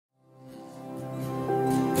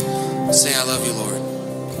Say, I love you, Lord.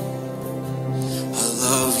 I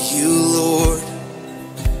love you, Lord,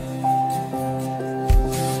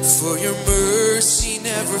 for your mercy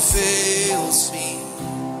never fails me.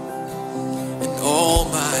 In all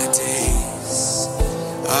my days,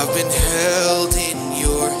 I've been held in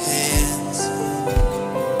your hands.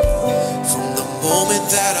 From the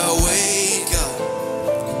moment that I wake up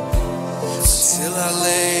till I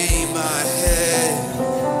lay my head,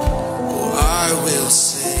 oh, I will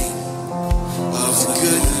sing of the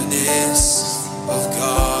goodness of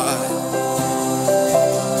God.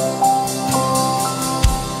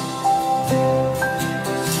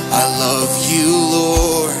 I love you,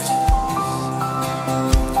 Lord,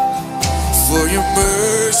 for your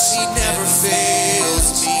mercy never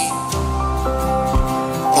fails me.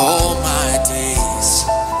 All my days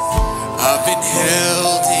I've been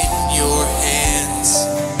held in your hands.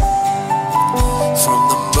 From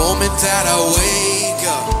the moment that I wake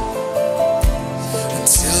up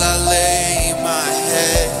until I lay my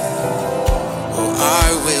head, oh,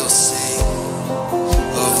 I will sing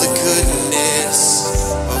of the goodness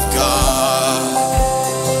of God.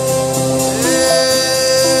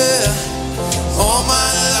 Yeah. All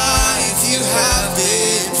my life you have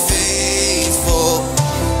been faithful.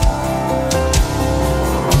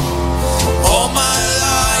 All my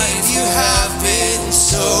life you have been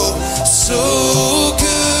so good.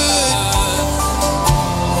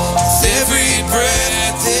 With every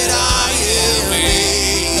breath that I am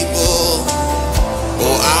able,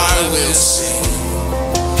 oh, I will sing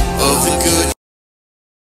of the good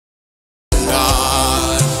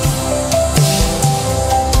God.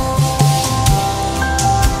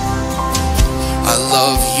 I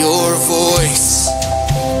love your voice.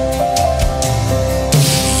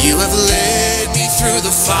 You have led me through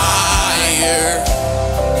the fire,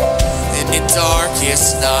 and in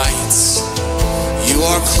darkest nights you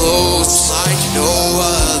are close like no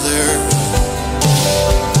other.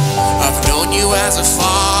 I've known you as a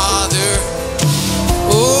father.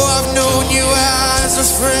 Oh, I've known you as a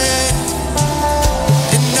friend.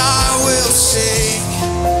 And I will sing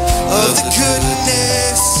of the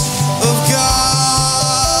goodness of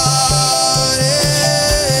God.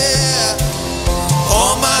 Yeah.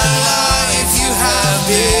 All my life you have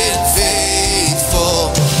been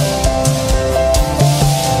faithful.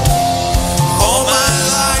 All my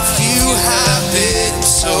life you have been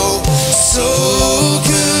so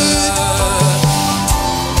good.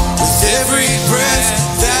 With every breath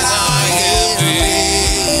that I am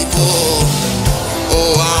able,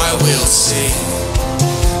 oh, I will sing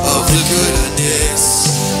of the goodness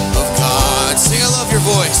of God. Sing, I love your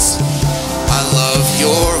voice. I love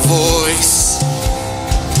your voice.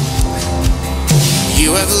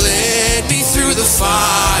 You have led me through the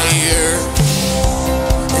fire,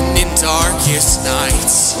 and in darkest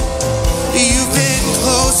nights you've been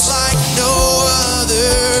close like no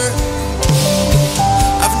other.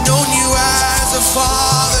 I've known you as a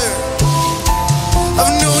father.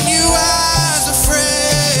 I've known you as a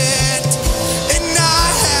friend, and I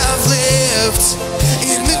have lived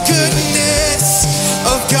in the goodness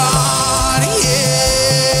of God. Yeah.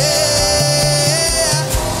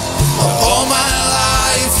 All my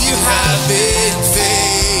life you have been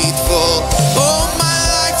faithful. All my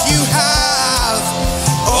life you have.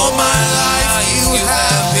 All my life you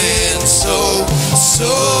have been so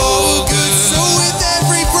good. So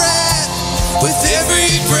with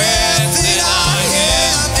every breath that I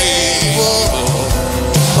am able,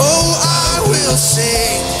 oh, I will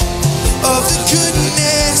sing of the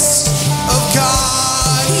goodness of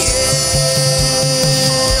God. Yeah.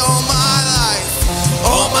 All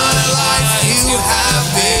my life you have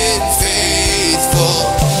been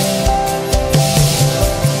faithful.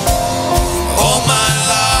 All my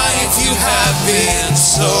life you have been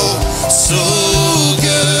so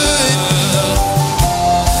good.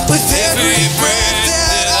 With every breath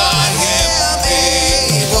that I am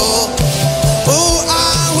able, oh,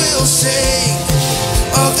 I will sing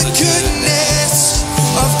of the goodness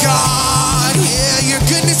of God. Yeah, your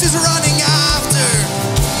goodness is running after.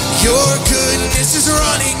 Your goodness is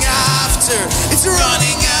running after. It's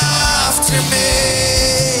running after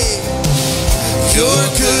me. Your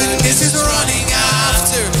goodness is running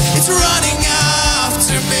after. It's running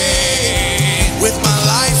after me. With my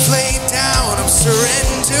life laid down, I'm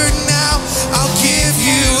surrendered now. I'll give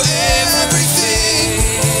you everything.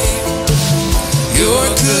 Your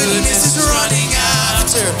goodness is running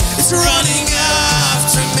after. It's running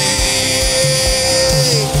after me.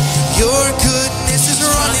 Your goodness is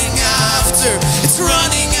running after. It's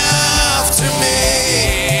running after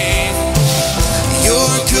me. Your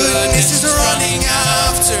goodness is running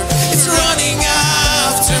after. It's running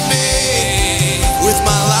after me.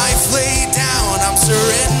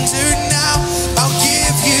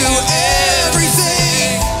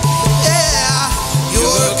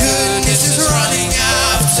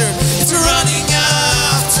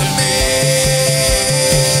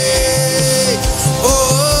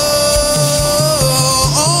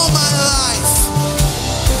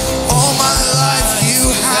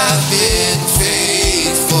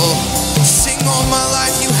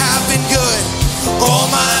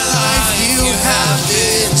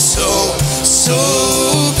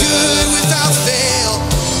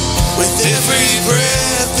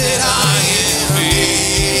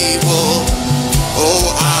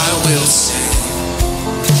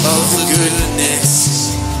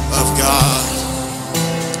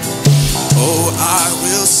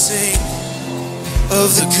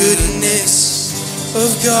 of the goodness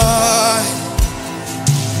of God.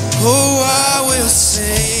 Oh, I will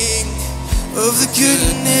sing of the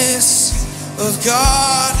goodness of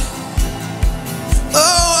God. Oh,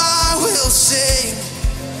 I will sing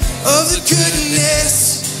of the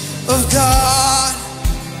goodness of God.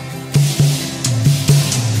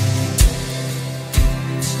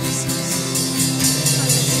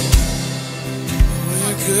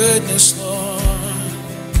 Goodness, Lord,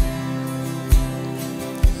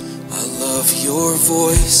 I love your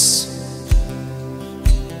voice.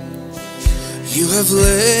 You have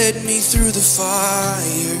led me through the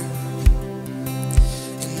fire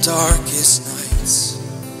in darkest nights.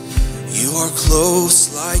 You are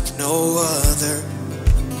close like no other.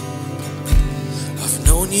 I've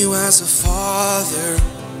known you as a father.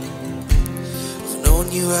 I've known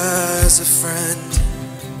you as a friend.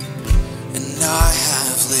 And I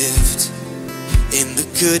have lived in the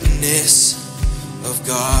goodness of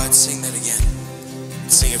God. Sing that again.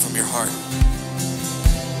 Sing it from your heart.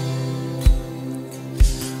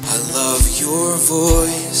 I love your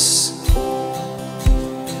voice.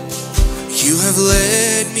 You have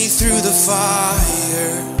led me through the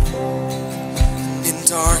fire. In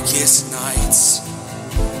darkest nights,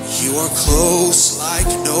 you are close like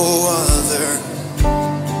no other.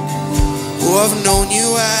 Oh, I've known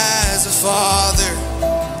you as a father.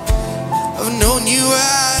 I've known you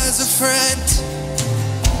as a friend.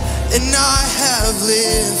 And I have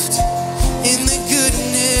lived in the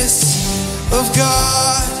goodness of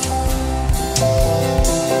God.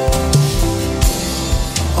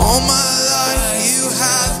 All my life you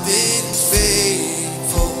have been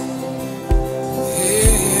faithful.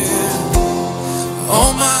 Yeah.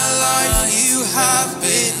 All my life you have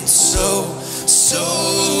been so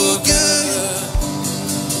good.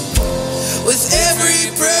 With every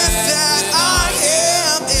breath that I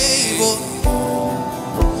am able,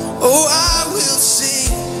 oh, I will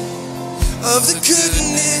sing of the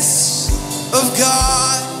goodness of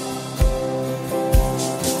God.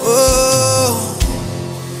 Oh,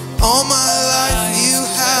 all my life you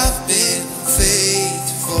have been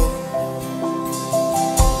faithful.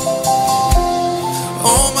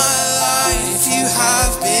 All my life you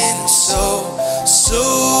have been so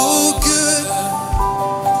good.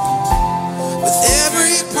 With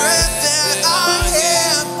every breath that I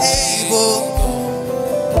am able,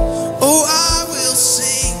 oh, I will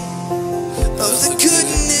sing of the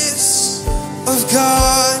goodness of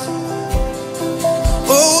God.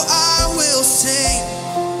 Oh, I will sing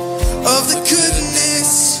of the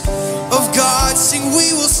goodness of God. Sing,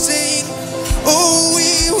 we will sing. Oh,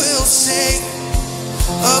 we will sing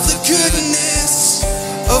of the goodness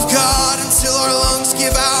of God until our lungs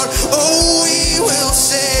give out. Oh, we will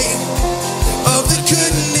sing of the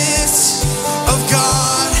goodness of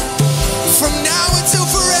God. From now until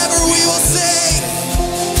forever we will sing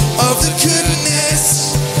of the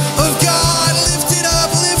goodness of God. Lift it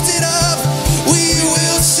up, lift it up. We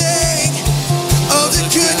will sing of the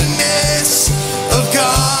goodness of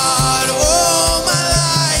God. All my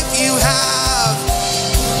life you have,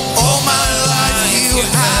 all my life you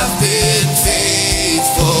have been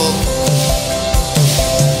faithful.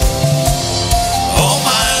 All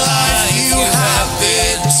my life you have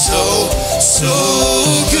been so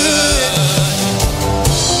good.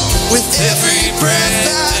 With every breath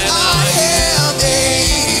that I am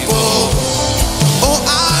able, oh,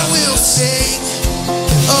 I will sing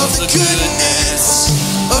of the goodness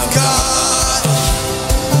of God.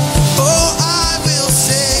 Oh, I will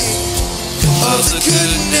sing of the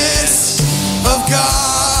goodness of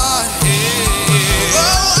God.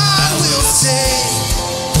 Oh, I will sing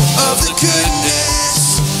of the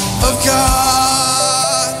goodness of God.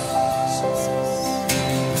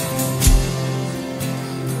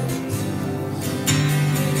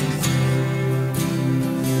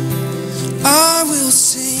 I will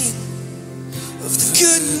sing of the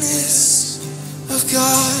goodness of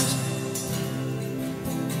God.